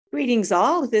Greetings,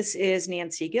 all. This is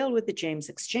Nancy Gill with the James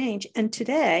Exchange, and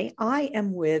today I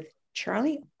am with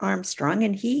Charlie Armstrong,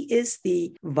 and he is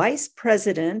the Vice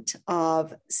President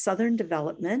of Southern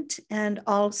Development and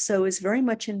also is very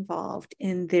much involved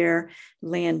in their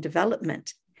land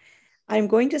development. I'm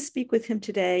going to speak with him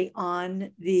today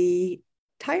on the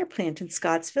tire plant in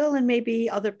Scottsville and maybe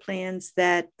other plans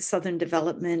that Southern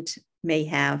Development may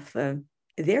have for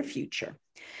their future.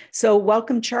 So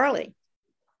welcome, Charlie.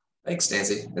 Thanks,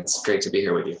 Nancy. It's great to be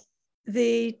here with you.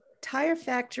 The tire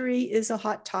factory is a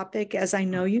hot topic, as I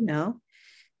know you know.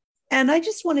 And I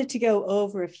just wanted to go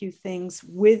over a few things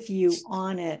with you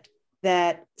on it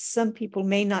that some people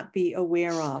may not be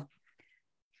aware of.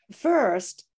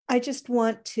 First, I just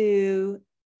want to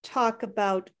talk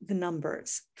about the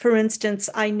numbers. For instance,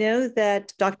 I know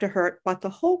that Dr. Hurt bought the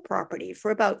whole property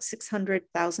for about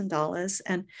 $600,000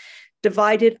 and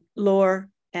divided Lower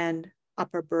and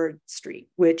Upper Bird Street,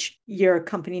 which your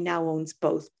company now owns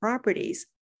both properties.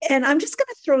 And I'm just going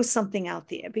to throw something out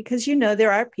there because, you know,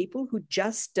 there are people who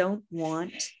just don't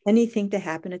want anything to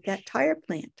happen at that tire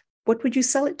plant. What would you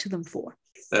sell it to them for?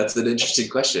 That's an interesting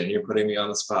question. You're putting me on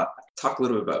the spot. Talk a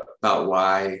little bit about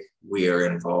why we are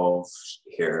involved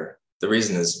here. The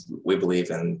reason is we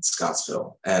believe in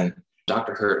Scottsville, and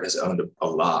Dr. Hurt has owned a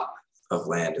lot of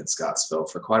land in Scottsville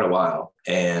for quite a while,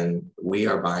 and we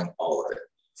are buying all of it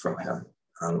from him.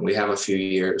 We have a few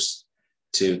years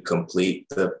to complete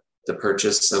the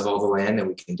purchase of all the land, and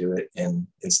we can do it in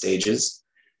stages.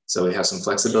 So we have some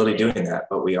flexibility doing that,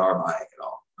 but we are buying it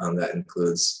all. That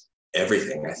includes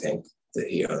everything, I think, that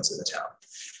he owns in the town.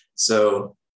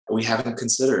 So we haven't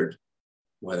considered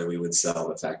whether we would sell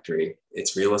the factory.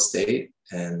 It's real estate,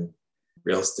 and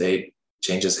real estate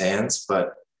changes hands,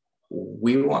 but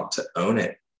we want to own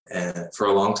it for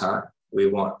a long time. We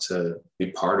want to be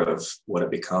part of what it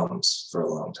becomes for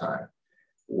a long time.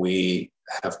 We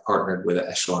have partnered with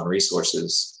Echelon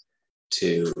Resources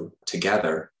to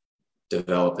together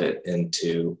develop it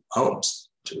into homes,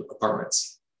 to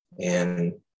apartments.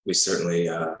 And we certainly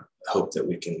hope that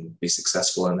we can be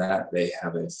successful in that. They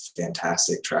have a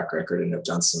fantastic track record and have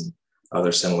done some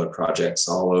other similar projects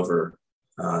all over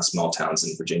small towns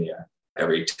in Virginia.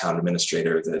 Every town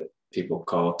administrator that people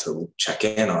call to check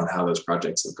in on how those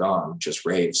projects have gone just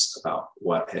raves about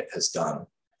what it has done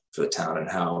for the town and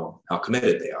how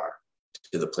committed they are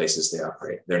to the places they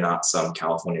operate. They're not some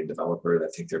California developer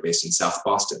that think they're based in South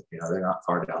Boston. You know, they're not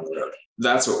far down the road.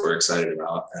 That's what we're excited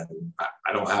about. And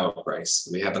I don't have a price.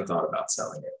 We haven't thought about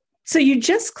selling it. So you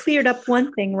just cleared up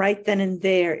one thing right then and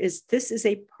there is this is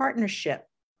a partnership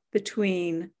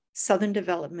between Southern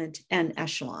Development and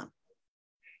Echelon.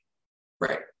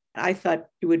 Right. I thought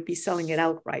you would be selling it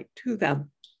outright to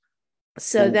them.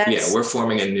 So that's... we're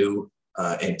forming a new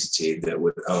entity that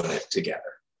would own it together.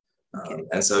 Okay.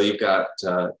 And so you've got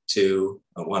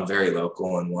one very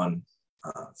local and one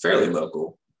fairly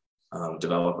local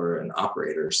developer and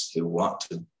operators who want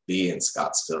to be in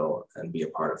Scottsville and be a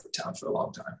part of the town for a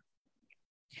long time.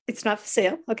 It's not for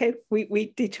sale. Okay,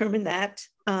 we determined that.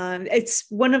 It's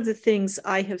one of the things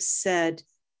I have said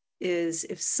is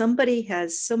if somebody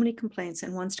has so many complaints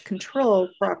and wants to control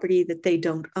property that they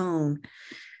don't own,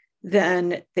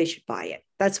 then they should buy it.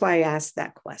 That's why I asked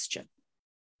that question.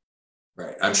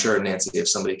 Right. I'm sure, Nancy, if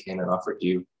somebody came and offered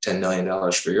you $10 million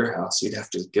for your house, you'd have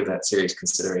to give that serious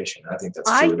consideration. I think that's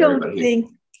true. I don't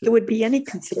think there would be any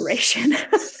consideration.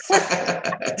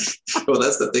 Well,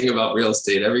 that's the thing about real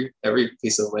estate. Every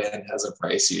piece of land has a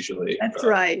price usually. That's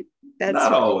right. That's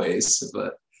not right. Always,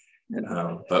 but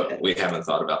we haven't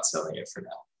thought about selling it for now.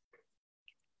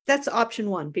 That's option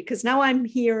one, because now I'm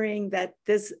hearing that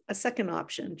there's a second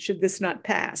option should this not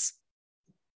pass.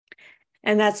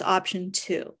 And that's option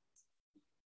two.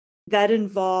 That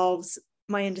involves,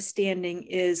 my understanding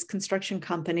is construction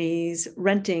companies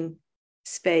renting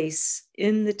space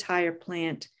in the tire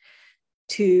plant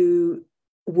to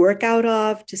work out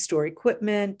of, to store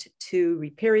equipment, to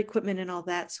repair equipment and all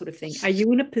that sort of thing. Are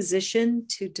you in a position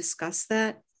to discuss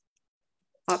that?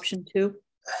 Option two?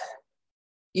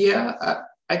 Yeah,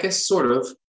 I guess sort of.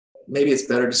 Maybe it's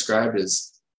better described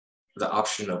as the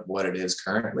option of what it is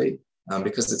currently,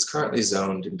 because it's currently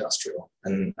zoned industrial.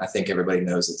 And I think everybody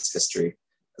knows its history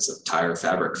as a tire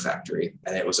fabric factory.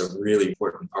 And it was a really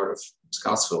important part of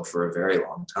Scottsville for a very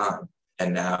long time,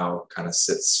 and now kind of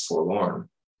sits forlorn.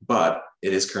 But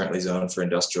it is currently zoned for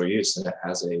industrial use, and it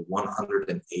has a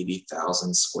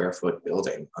 180,000 square foot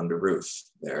building under roof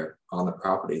there on the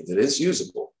property that is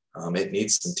usable. It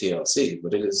needs some TLC,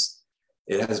 but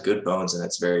it has good bones and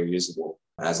it's very usable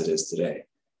as it is today.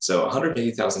 So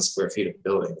 180,000 square feet of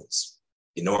building is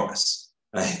enormous.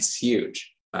 It's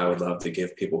huge. I would love to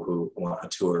give people who want a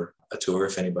tour a tour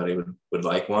if anybody would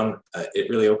like one. It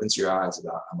really opens your eyes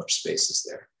about how much space is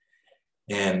there.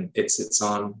 And it sits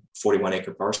on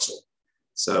 41-acre parcel.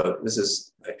 So this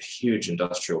is a huge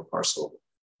industrial parcel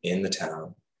in the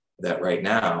town that right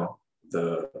now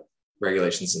the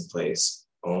regulations in place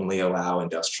only allow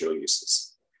industrial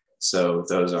uses. So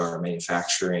those are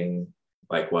manufacturing,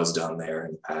 like was done there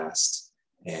in the past,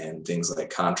 and things like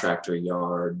contractor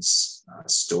yards,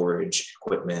 storage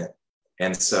equipment.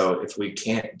 And so if we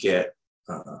can't get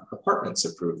apartments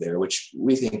approved there, which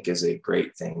we think is a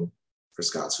great thing for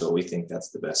Scottsville, we think that's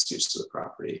the best use of the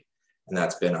property. And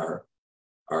that's been our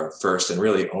first and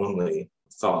really only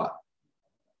thought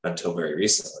until very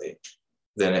recently,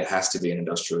 then it has to be an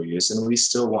industrial use. And we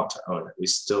still want to own it. We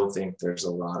still think there's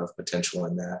a lot of potential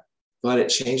in that. But it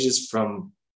changes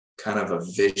from kind of a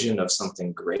vision of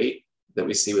something great that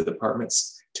we see with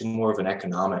apartments to more of an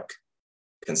economic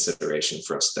consideration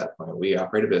for us at that point. We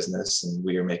operate a business and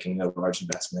we are making a large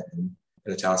investment in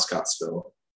the town of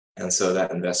Scottsville. And so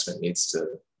that investment needs to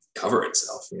cover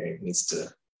itself. It needs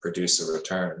to produce a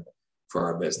return for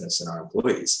our business and our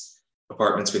employees.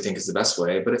 Apartments we think is the best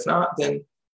way, but if not, then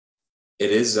it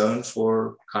is zoned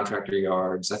for contractor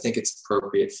yards. I think it's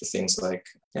appropriate for things like,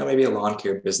 maybe a lawn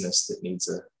care business that needs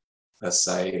a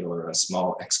site, or a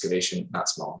small excavation, not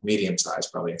small,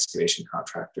 medium-sized, probably excavation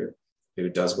contractor who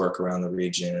does work around the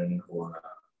region, or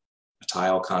a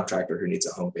tile contractor who needs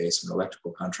a home base, or an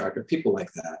electrical contractor, people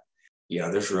like that.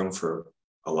 There's room for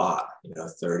a lot,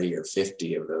 30 or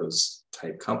 50 of those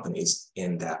type companies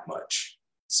in that much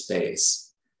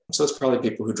space. So it's probably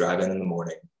people who drive in the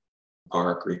morning,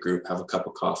 park, regroup, have a cup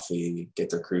of coffee, get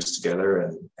their crews together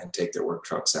and take their work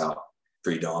trucks out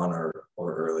pre-dawn or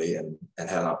early and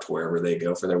head out to wherever they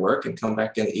go for their work and come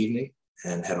back in the evening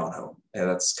and head on home. And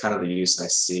that's kind of the use I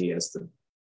see as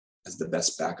the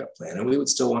best backup plan. And we would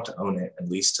still want to own it and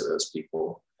lease to those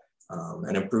people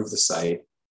and improve the site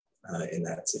in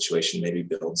that situation, maybe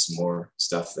build some more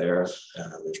stuff there.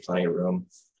 There's plenty of room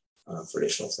for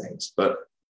additional things. But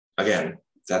again,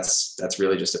 that's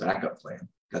really just a backup plan.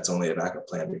 That's only a backup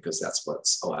plan because that's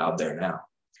what's allowed there now.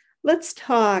 Let's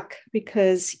talk,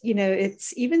 because,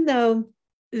 it's, even though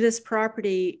this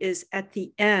property is at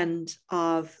the end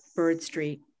of Bird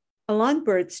Street, along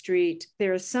Bird Street,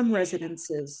 there are some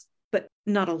residences, but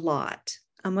not a lot.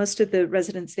 Most of the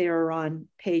residents there are on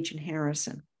Page and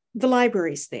Harrison. The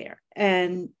library's there,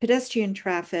 and pedestrian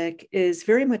traffic is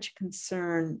very much a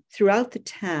concern throughout the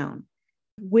town.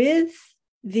 With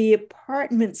the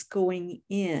apartments going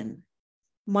in,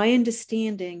 my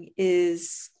understanding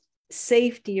is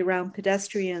safety around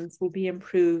pedestrians will be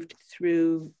improved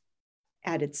through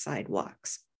added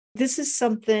sidewalks. This is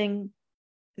something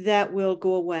that will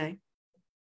go away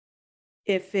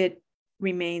if it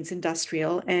remains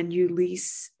industrial and you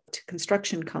lease to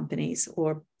construction companies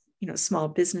or small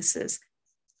businesses.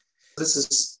 This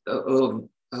is a little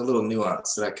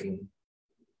nuance that I can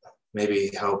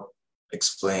maybe help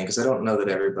explain, because I don't know that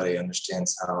everybody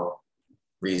understands how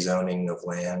rezoning of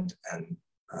land and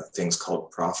things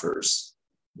called proffers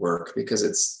work,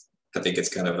 because I think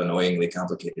it's kind of annoyingly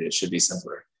complicated. It should be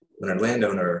simpler. When a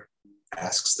landowner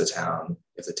asks the town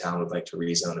if the town would like to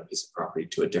rezone a piece of property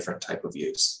to a different type of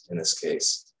use, in this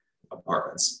case,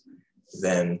 apartments,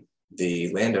 then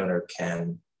the landowner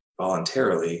can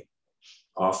voluntarily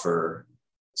offer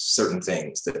certain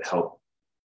things that help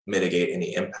mitigate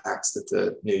any impacts that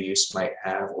the new use might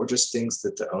have, or just things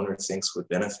that the owner thinks would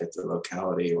benefit the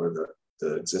locality or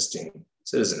the existing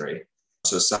citizenry.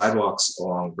 So sidewalks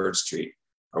along Bird Street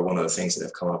are one of the things that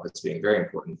have come up as being very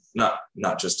important,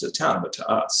 not just to the town, but to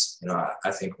us.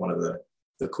 I think one of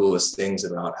the coolest things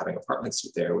about having apartments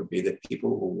there would be that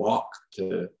people will walk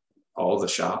to all the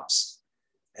shops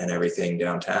and everything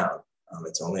downtown.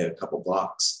 It's only a couple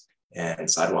blocks, and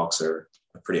sidewalks are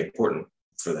pretty important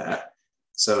for that.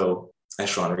 So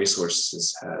Echelon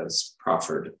Resources has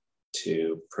proffered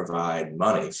to provide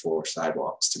money for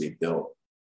sidewalks to be built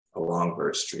along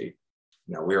Bird Street.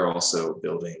 Now, we're also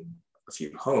building a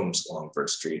few homes along Bird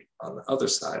Street on the other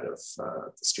side of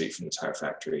the street from the tire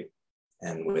factory.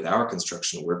 And with our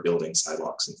construction, we're building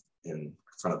sidewalks in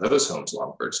front of those homes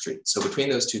along Bird Street. So between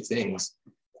those two things,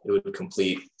 it would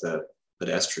complete the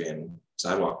pedestrian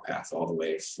sidewalk path all the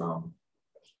way from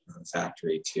the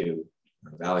factory to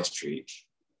Valley Street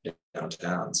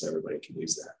downtown, so everybody can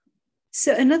use that.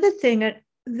 So another thing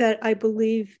that I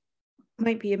believe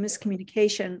might be a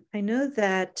miscommunication, I know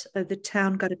that the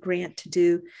town got a grant to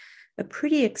do a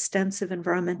pretty extensive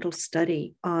environmental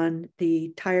study on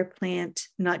the tire plant,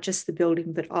 not just the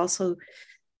building, but also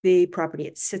the property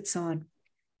it sits on.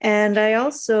 And I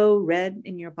also read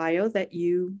in your bio that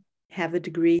you have a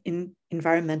degree in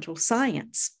environmental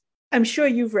science. I'm sure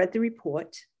you've read the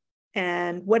report.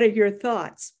 And what are your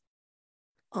thoughts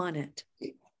on it?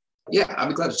 Yeah, I'd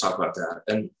be glad to talk about that.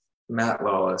 And Matt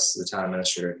Lawless, the town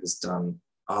administrator, has done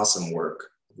awesome work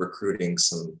recruiting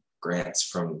some grants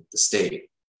from the state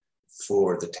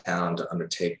for the town to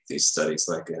undertake these studies,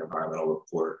 like an environmental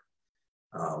report,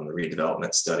 the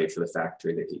redevelopment study for the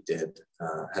factory that he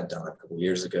had done a couple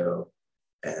years ago,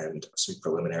 and some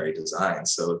preliminary design.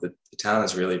 So the town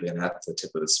has really been at the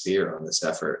tip of the spear on this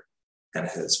effort and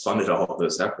has funded all of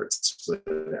those efforts with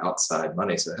outside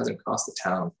money. So it hasn't cost the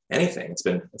town anything. It's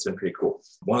been pretty cool.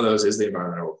 One of those is the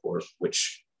environmental report,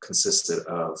 which consisted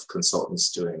of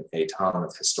consultants doing a ton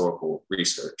of historical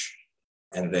research.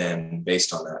 And then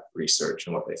based on that research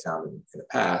and what they found in the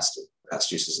past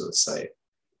uses of the site,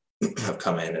 have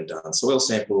come in and done soil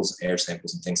samples, air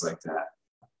samples, and things like that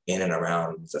in and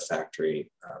around the factory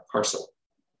parcel.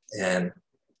 And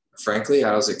frankly,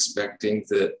 I was expecting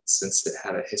that since it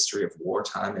had a history of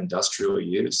wartime industrial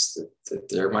use, that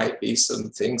there might be some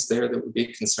things there that would be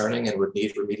concerning and would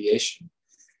need remediation.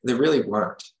 There really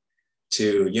weren't.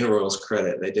 To Uniroyal's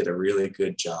credit, they did a really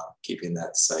good job keeping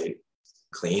that site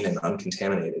clean and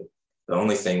uncontaminated. The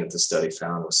only thing that the study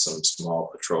found was some small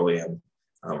petroleum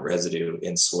residue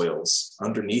in soils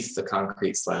underneath the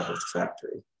concrete slab of the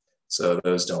factory. So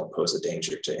those don't pose a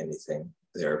danger to anything.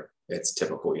 It's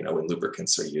typical, when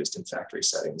lubricants are used in factory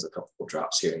settings, a couple of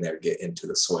drops here and there get into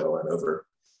the soil, and over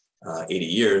 80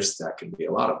 years, that can be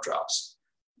a lot of drops.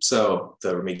 So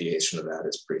the remediation of that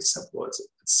is pretty simple. It's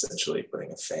essentially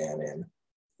putting a fan in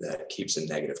that keeps a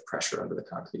negative pressure under the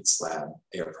concrete slab,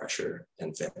 air pressure,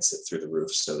 and vents it through the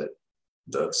roof so that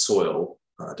the soil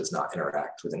does not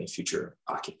interact with any future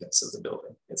occupants of the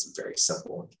building. It's a very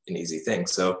simple and easy thing.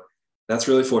 So that's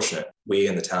really fortunate. We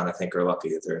in the town, I think, are lucky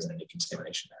that there isn't any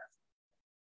contamination there.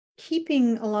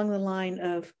 Keeping along the line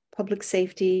of public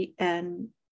safety, and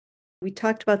we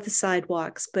talked about the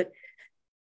sidewalks, but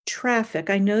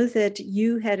traffic. I know that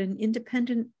you had an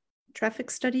independent traffic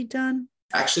study done.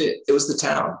 Actually, it was the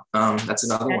town. That's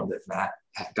another one that Matt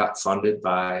got funded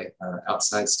by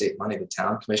outside state money. The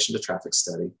town commissioned a traffic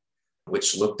study,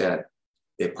 which looked at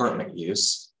the apartment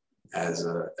use as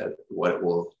the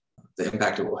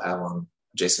impact it will have on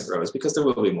adjacent roads, because there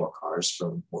will be more cars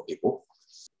from more people.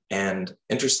 And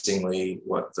interestingly,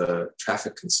 what the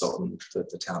traffic consultant that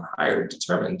the town hired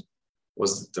determined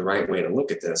was that the right way to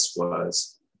look at this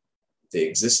was the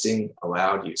existing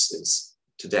allowed uses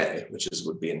today, which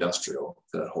would be industrial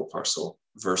for that whole parcel,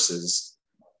 versus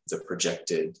the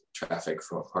projected traffic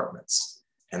from apartments.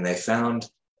 And they found,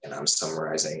 and I'm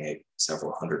summarizing a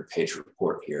several 100-page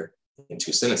report here in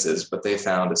 2 sentences, but they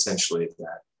found essentially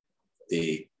that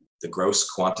the gross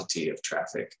quantity of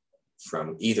traffic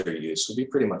from either use would be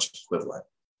pretty much equivalent.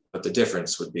 But the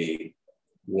difference would be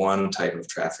one type of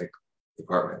traffic,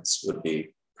 apartments, would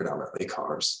be predominantly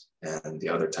cars, and the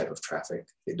other type of traffic,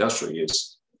 the industrial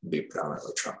use, would be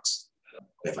predominantly trucks.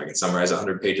 And if I can summarize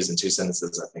 100 pages in 2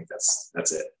 sentences, I think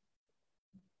that's it.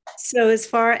 So as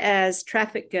far as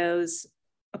traffic goes,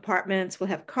 apartments will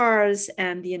have cars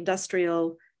and the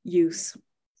industrial use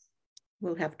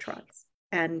will have trucks.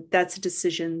 And that's a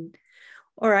decision,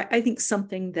 or I think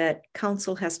something that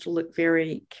council has to look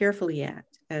very carefully at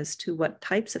as to what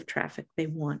types of traffic they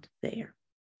want there.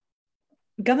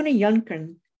 Governor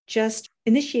Youngkin just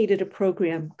initiated a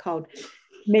program called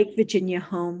Make Virginia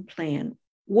Home Plan.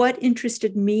 What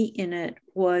interested me in it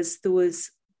was there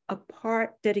was a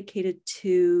part dedicated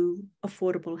to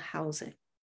affordable housing.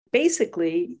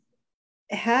 Basically,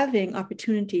 having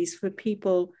opportunities for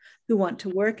people who want to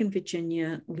work in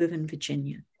Virginia, live in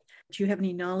Virginia. Do you have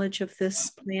any knowledge of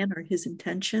this plan or his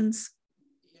intentions?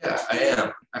 Yeah, I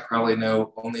am. I probably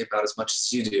know only about as much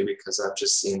as you do, because I've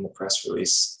just seen the press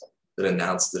release that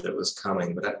announced that it was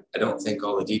coming, but I don't think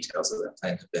all the details of that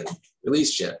plan have been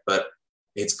released yet. But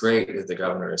it's great that the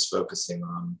governor is focusing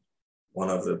on one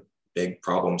of the big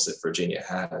problems that Virginia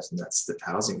has, and that's that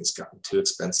housing has gotten too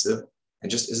expensive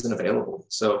and just isn't available.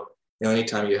 So,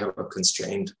 anytime you have a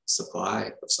constrained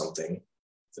supply of something,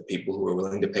 the people who are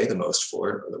willing to pay the most for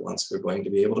it are the ones who are going to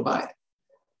be able to buy it.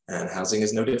 And housing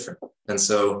is no different. And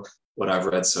so what I've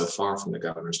read so far from the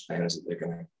governor's plan is that they're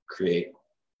going to create,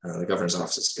 the governor's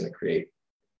office is going to create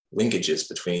linkages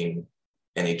between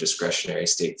any discretionary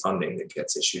state funding that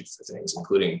gets issued for things,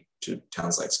 including to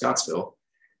towns like Scottsville,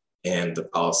 and the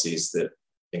policies that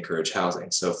encourage housing.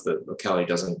 So if the locality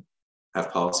doesn't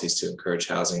have policies to encourage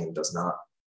housing and does not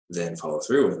then follow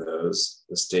through with those,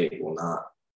 the state will not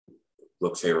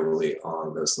look favorably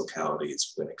on those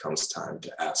localities when it comes time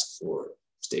to ask for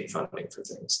state funding for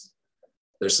things.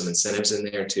 There's some incentives in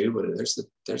there too, but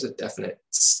there's a definite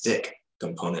stick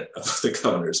component of the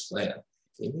governor's plan.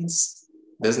 means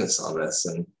business on this.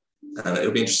 And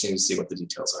it'll be interesting to see what the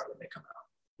details are when they come out.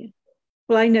 Yeah.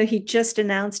 Well, I know he just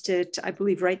announced it, I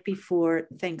believe, right before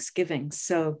Thanksgiving.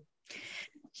 So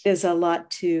there's a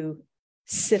lot to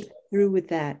sift through with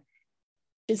that.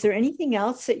 Is there anything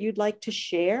else that you'd like to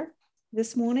share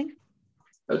this morning?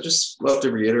 I'd just love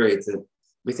to reiterate that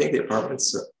we think the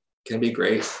apartments can be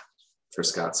great for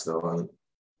Scottsville. And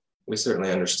we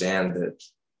certainly understand that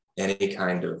any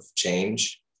kind of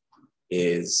change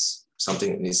is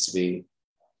something that needs to be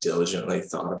diligently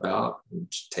thought about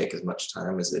and take as much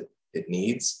time as it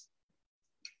needs.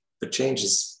 But change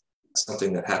is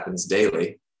something that happens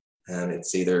daily, and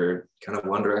it's either kind of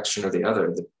one direction or the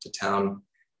other. The town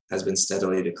has been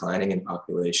steadily declining in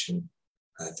population,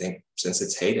 I think, since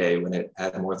its heyday when it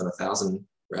had more than 1,000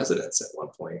 residents at one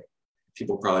point.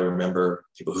 People probably remember,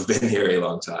 people who've been here a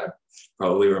long time,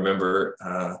 probably remember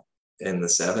in the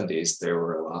 70s, there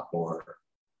were a lot more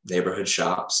neighborhood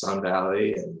shops on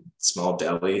Valley and small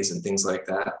delis and things like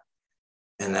that.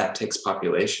 And that takes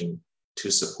population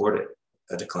to support it.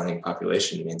 A declining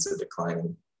population means a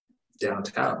declining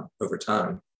downtown over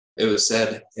time. It was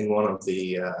said in one of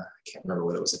the, I can't remember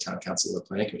whether it was a town council or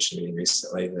planning commission meeting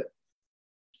recently, that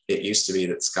it used to be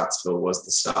that Scottsville was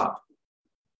the stop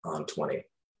on 20.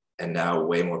 And now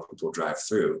way more people drive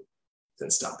through than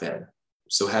stop in.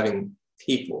 So having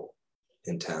people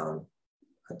in town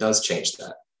does change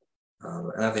that.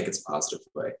 And I think it's a positive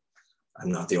way.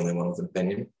 I'm not the only one with an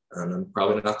opinion. And I'm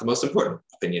probably not the most important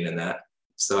opinion in that.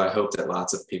 So I hope that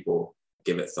lots of people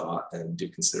give it thought and do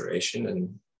consideration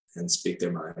and speak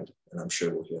their mind. And I'm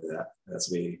sure we'll hear that as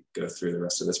we go through the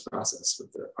rest of this process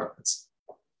with the apartments.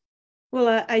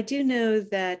 Well, I do know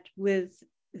that with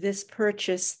this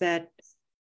purchase that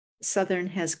Southern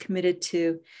has committed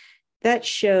to, that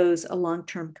shows a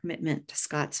long-term commitment to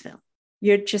Scottsville.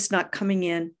 You're just not coming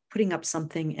in, putting up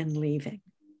something and leaving.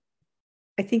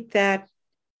 I think that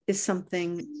is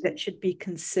something that should be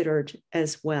considered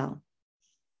as well.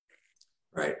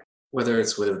 Right. Whether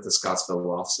it's with the Scottsville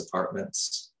Lofts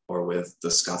Apartments or with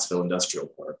the Scottsville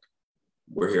Industrial Park,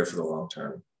 we're here for the long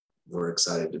term. We're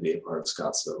excited to be a part of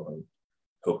Scottsville and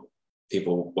hope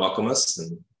people welcome us,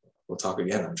 and we'll talk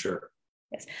again, I'm sure.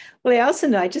 Yes. Well, I also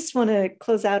know, I just want to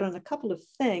close out on a couple of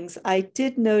things. I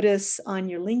did notice on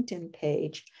your LinkedIn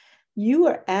page, you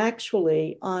are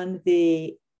actually on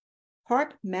the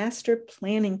Park Master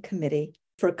Planning Committee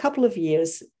for a couple of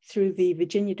years through the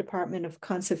Virginia Department of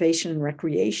Conservation and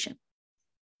Recreation.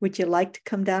 Would you like to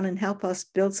come down and help us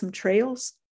build some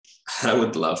trails? I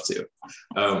would love to.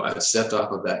 I've stepped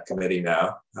off of that committee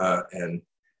now, and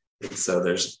so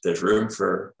there's room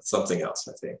for something else,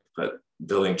 I think. But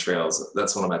building trails,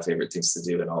 that's one of my favorite things to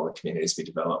do in all the communities we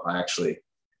develop. I actually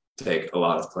take a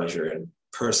lot of pleasure in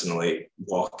personally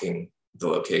walking the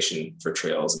location for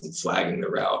trails and flagging the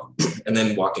route, and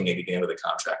then walking in again with a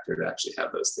contractor to actually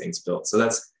have those things built. So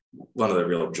that's one of the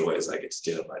real joys I get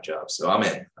to do in my job. So I'm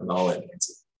in. I'm all in,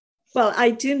 Nancy. Well,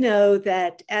 I do know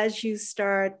that as you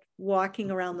start walking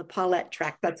around the Paulette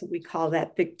tract, that's what we call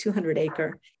that big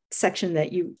 200-acre section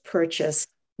that you purchased,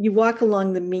 you walk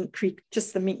along the Mink Creek,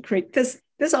 just the Mink Creek, because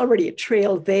there's already a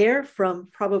trail there from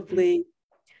probably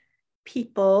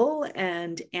people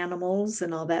and animals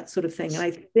and all that sort of thing. And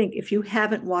I think if you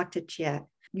haven't walked it yet,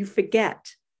 you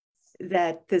forget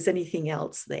that there's anything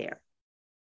else there.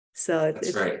 So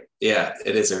that's right. Yeah,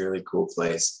 it is a really cool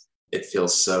place. It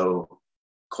feels so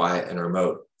quiet and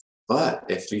remote. But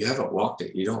if you haven't walked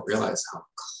it, you don't realize how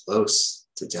close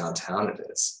to downtown it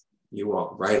is. You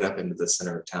walk right up into the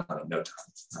center of town in no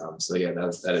time. So yeah,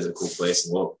 that is a cool place,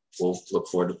 and we'll look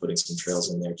forward to putting some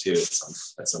trails in there too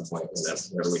at some point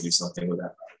whenever we do something with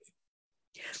that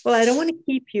property. Well, I don't want to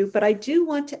keep you, but I do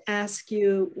want to ask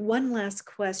you one last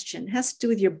question. It has to do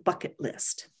with your bucket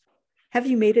list. Have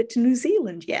you made it to New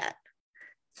Zealand yet?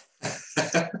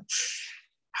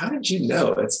 How did you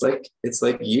know? It's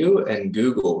like you and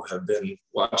Google have been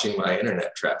watching my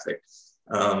internet traffic.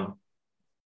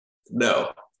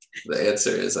 No. The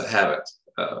answer is I haven't,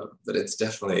 but it's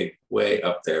definitely way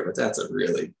up there. But that's a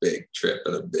really big trip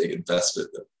and a big investment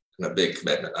and a big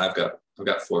commitment. I've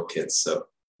got 4 kids, so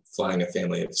flying a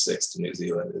family of 6 to New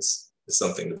Zealand is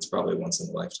something that's probably once in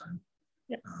a lifetime.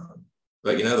 Yeah.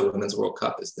 But the Women's World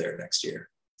Cup is there next year.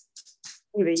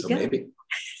 Maybe.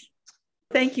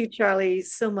 Thank you, Charlie,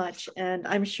 so much. And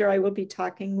I'm sure I will be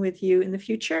talking with you in the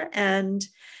future. And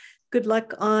good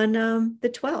luck on the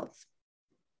 12th.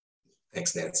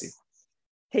 Thanks, Nancy.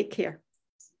 Take care.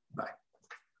 Bye.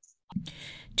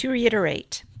 To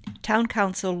reiterate, Town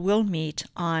Council will meet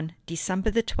on December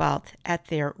the 12th at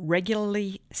their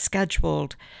regularly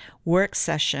scheduled work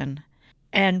session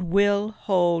and will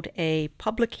hold a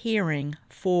public hearing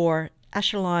for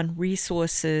Echelon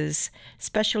Resources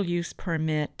special use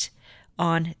permit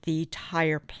on the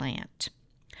tire plant.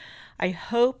 I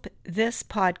hope this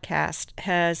podcast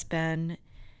has been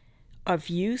of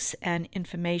use and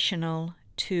informational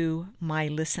to my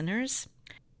listeners.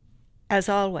 As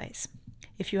always,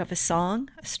 if you have a song,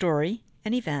 a story,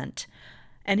 an event,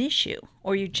 an issue,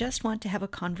 or you just want to have a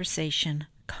conversation,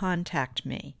 contact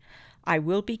me. I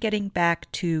will be getting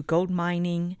back to gold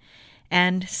mining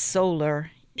and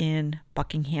solar in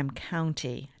Buckingham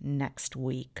County next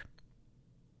week.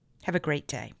 Have a great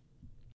day.